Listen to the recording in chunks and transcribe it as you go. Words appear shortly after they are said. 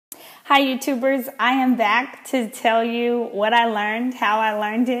Hi YouTubers, I am back to tell you what I learned, how I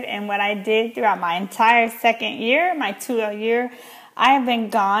learned it, and what I did throughout my entire second year, my 2L year. I have been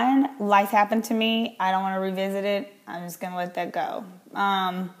gone. Life happened to me. I don't want to revisit it. I'm just going to let that go.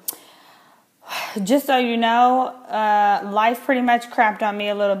 Just so you know, life pretty much crapped on me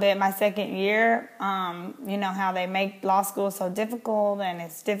a little bit my second year. You know how they make law school so difficult, and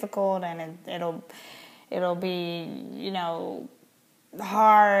it's difficult, and it'll be, you know,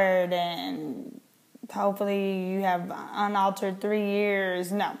 hard, and hopefully you have unaltered 3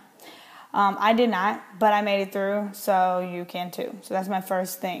 years. No, I did not, but I made it through, so you can too. So that's my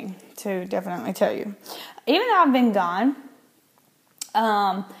first thing to definitely tell you. Even though I've been gone,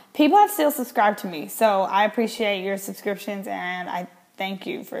 people have still subscribed to me, so I appreciate your subscriptions, and I thank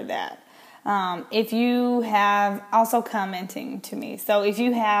you for that. If you have also commenting to me, so if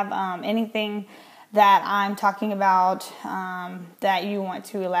you have anything that I'm talking about that you want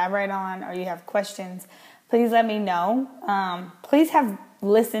to elaborate on, or you have questions, please let me know. Please have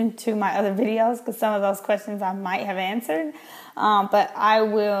listened to my other videos, because some of those questions I might have answered, but I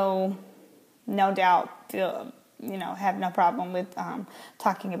will no doubt have no problem with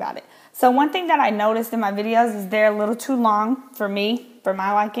talking about it. So one thing that I noticed in my videos is they're a little too long for me, for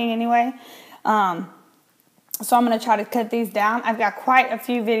my liking anyway. So I'm going to try to cut these down. I've got quite a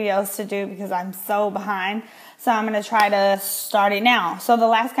few videos to do because I'm so behind. So I'm going to try to start it now. So the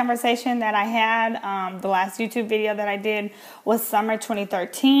last conversation that I had, the last YouTube video that I did was summer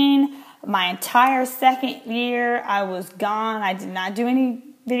 2013. My entire second year, I was gone. I did not do any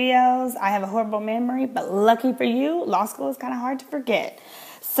videos. I have a horrible memory, but lucky for you, law school is kind of hard to forget.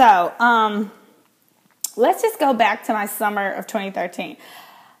 So let's just go back to my summer of 2013.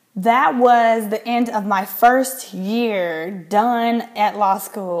 That was the end of my first year done at law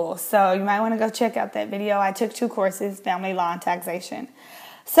school. So you might want to go check out that video. I took 2 courses, family law and taxation.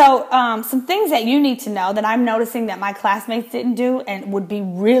 So some things that you need to know that I'm noticing that my classmates didn't do and would be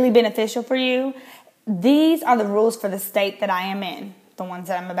really beneficial for you. These are the rules for the state that I am in, the ones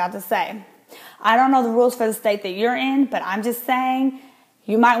that I'm about to say. I don't know the rules for the state that you're in, but I'm just saying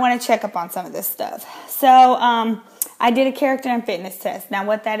you might want to check up on some of this stuff. So I did a character and fitness test. Now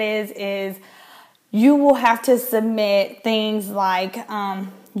what that is you will have to submit things like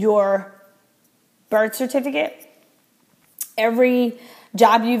your birth certificate, every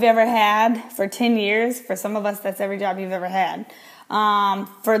job you've ever had for 10 years. For some of us, that's every job you've ever had.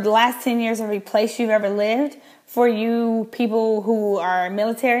 For the last 10 years, every place you've ever lived. For you people who are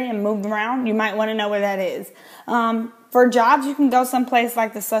military and moved around, you might want to know where that is. For jobs, you can go someplace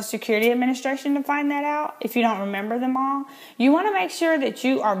like the Social Security Administration to find that out if you don't remember them all. You want to make sure that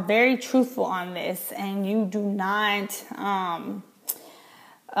you are very truthful on this and you do not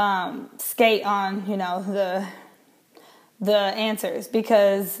skate on, the answers,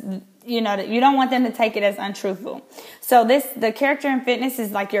 because you don't want them to take it as untruthful. So the character and fitness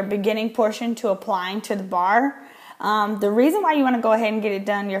is like your beginning portion to applying to the bar. The reason why you want to go ahead and get it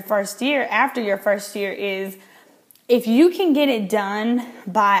done your first year, after your first year, is if you can get it done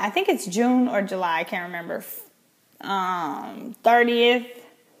by, I think it's June or July, I can't remember, 30th,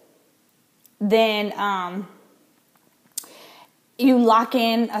 then you lock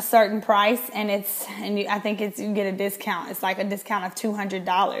in a certain price, and I think you get a discount. It's like a discount of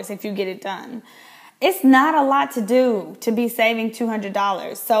 $200 if you get it done. It's not a lot to do to be saving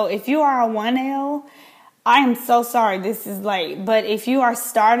 $200. So if you are a 1L, I am so sorry this is late, but if you are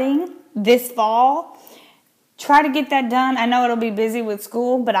starting this fall, try to get that done. I know it'll be busy with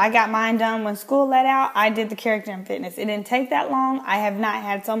school, but I got mine done when school let out. I did the character and fitness. It didn't take that long. I have not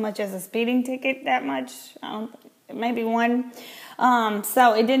had so much as a speeding ticket that much. Maybe one.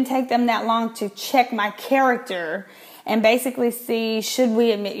 So it didn't take them that long to check my character and basically see, should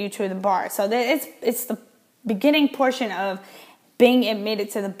we admit you to the bar? So it's the beginning portion of being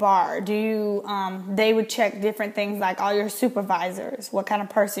admitted to the bar. They would check different things like all your supervisors, what kind of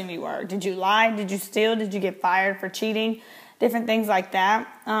person you were. Did you lie? Did you steal? Did you get fired for cheating? Different things like that.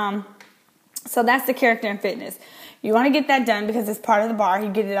 So that's the character and fitness. You want to get that done because it's part of the bar. You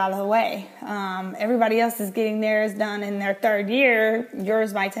get it out of the way. Everybody else is getting theirs done in their 3rd year.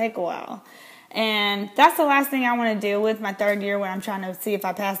 Yours might take a while. And that's the last thing I want to deal with my 3rd year, when I'm trying to see if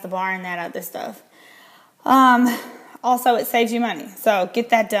I pass the bar and that other stuff. Also, it saves you money. So get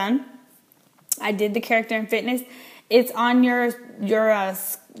that done. I did the character and fitness. It's on your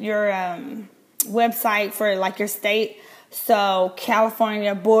website for like your state. So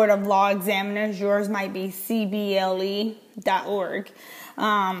California Board of Law Examiners, yours might be cble.org.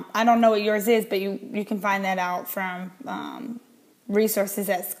 I don't know what yours is, but you can find that out from resources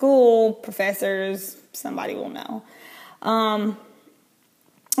at school, professors, somebody will know.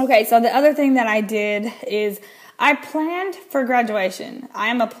 Okay, so the other thing that I did is I planned for graduation. I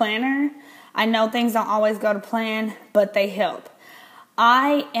am a planner. I know things don't always go to plan, but they help.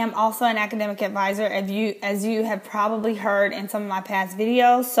 I am also an academic advisor, as you have probably heard in some of my past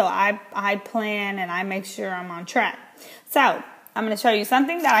videos. So I plan and I make sure I'm on track. So I'm going to show you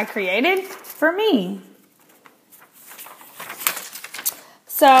something that I created for me.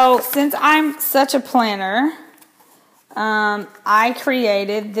 So since I'm such a planner, I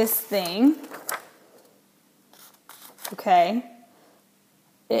created this thing. Okay.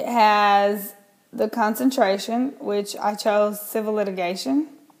 It has the concentration, which I chose civil litigation.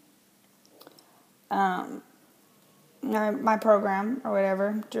 My program or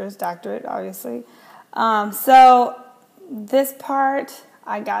whatever, Juris Doctorate, obviously. So this part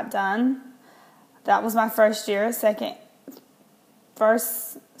I got done. That was my first year,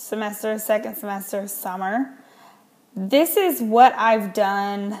 first semester, second semester, summer. This is what I've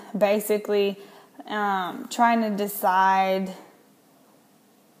done, basically, trying to decide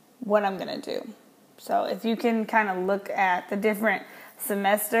what I'm going to do. So if you can kind of look at the different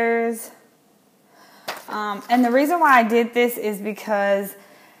semesters. And the reason why I did this is because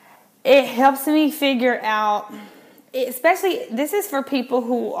it helps me figure out, especially this is for people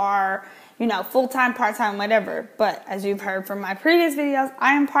who are, full-time, part-time, whatever. But as you've heard from my previous videos,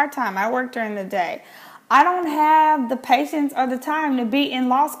 I am part-time. I work during the day. I don't have the patience or the time to be in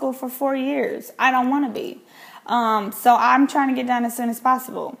law school for 4 years. I don't want to be. So I'm trying to get done as soon as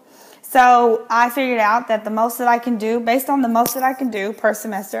possible. So I figured out that the most that I can do, based on the most that I can do per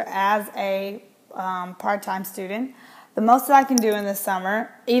semester as a part-time student, the most that I can do in the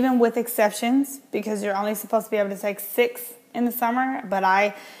summer, even with exceptions, because you're only supposed to be able to take 6 in the summer, but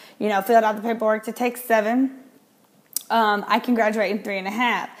I, filled out the paperwork to take 7, I can graduate in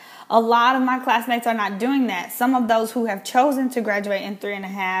 3.5. A lot of my classmates are not doing that. Some of those who have chosen to graduate in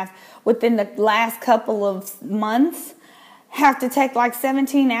 3.5 within the last couple of months have to take like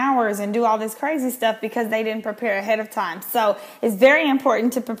 17 hours and do all this crazy stuff because they didn't prepare ahead of time. So it's very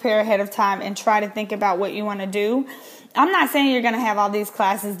important to prepare ahead of time and try to think about what you want to do. I'm not saying you're going to have all these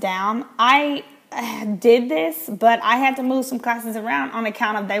classes down. I did this, but I had to move some classes around on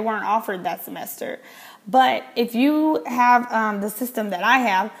account of they weren't offered that semester. But if you have the system that I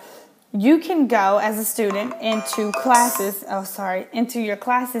have, you can go as a student into your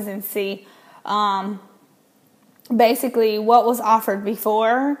classes and see basically what was offered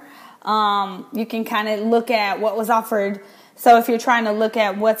before. You can kind of look at what was offered. So if you're trying to look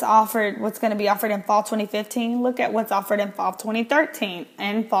at what's going to be offered in fall 2015, look at what's offered in fall 2013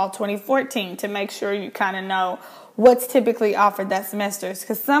 and fall 2014 to make sure you kind of know what's typically offered that semester,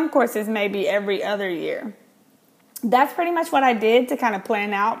 because some courses may be every other year. That's pretty much what I did to kind of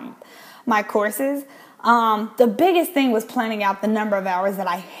plan out my courses. The biggest thing was planning out the number of hours that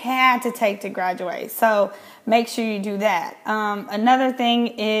I had to take to graduate. So make sure you do that. Another thing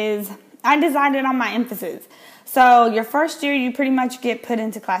is I decided on my emphasis. So your first year, you pretty much get put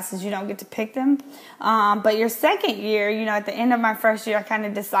into classes. You don't get to pick them. But your second year, at the end of my first year, I kind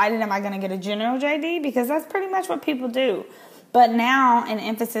of decided, am I going to get a general JD? Because that's pretty much what people do. But now an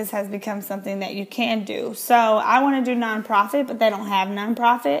emphasis has become something that you can do. So I want to do nonprofit, but they don't have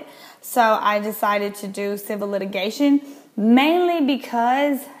nonprofit. So I decided to do civil litigation, mainly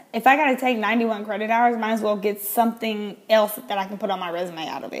because if I got to take 91 credit hours, might as well get something else that I can put on my resume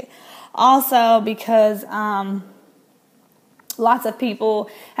out of it. Also because lots of people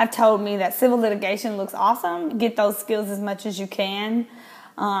have told me that civil litigation looks awesome. Get those skills as much as you can.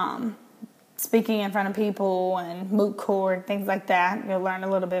 Speaking in front of people and moot court, things like that, you'll learn a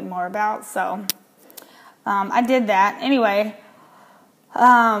little bit more about. So I did that. Anyway,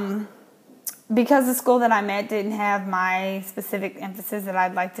 because the school that I'm at didn't have my specific emphasis that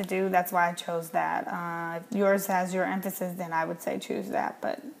I'd like to do, that's why I chose that. If yours has your emphasis, then I would say choose that.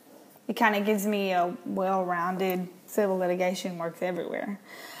 But it kind of gives me a well-rounded civil litigation, works everywhere.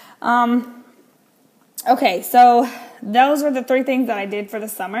 Okay, so those were the 3 things that I did for the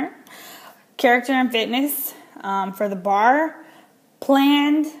summer. Character and fitness for the bar,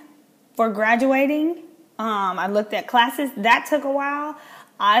 planned for graduating. I looked at classes. That took a while.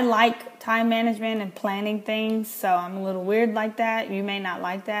 I like time management and planning things, so I'm a little weird like that. You may not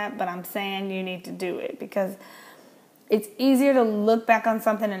like that, but I'm saying you need to do it because it's easier to look back on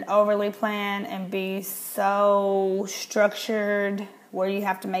something and overly plan and be so structured where you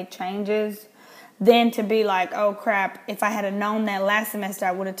have to make changes than to be like, oh crap, if I had known that last semester,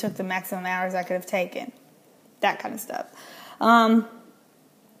 I would have took the maximum hours I could have taken. That kind of stuff. And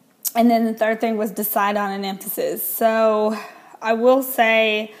then the third thing was decide on an emphasis. So I will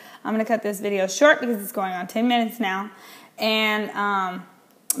say, I'm going to cut this video short because it's going on 10 minutes now. And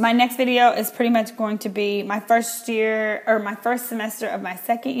my next video is pretty much going to be my first year, or my first semester of my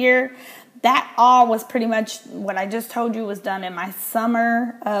second year. That all was pretty much what I just told you was done in my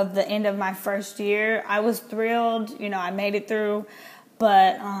summer of the end of my first year. I was thrilled, I made it through,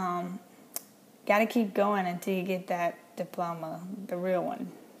 but got to keep going until you get that diploma, the real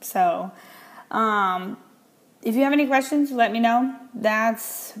one. So if you have any questions, let me know.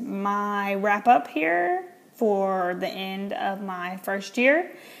 That's my wrap up here for the end of my first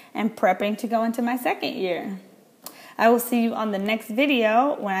year and prepping to go into my second year. I will see you on the next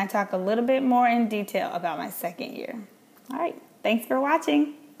video when I talk a little bit more in detail about my second year. All right. Thanks for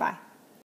watching. Bye.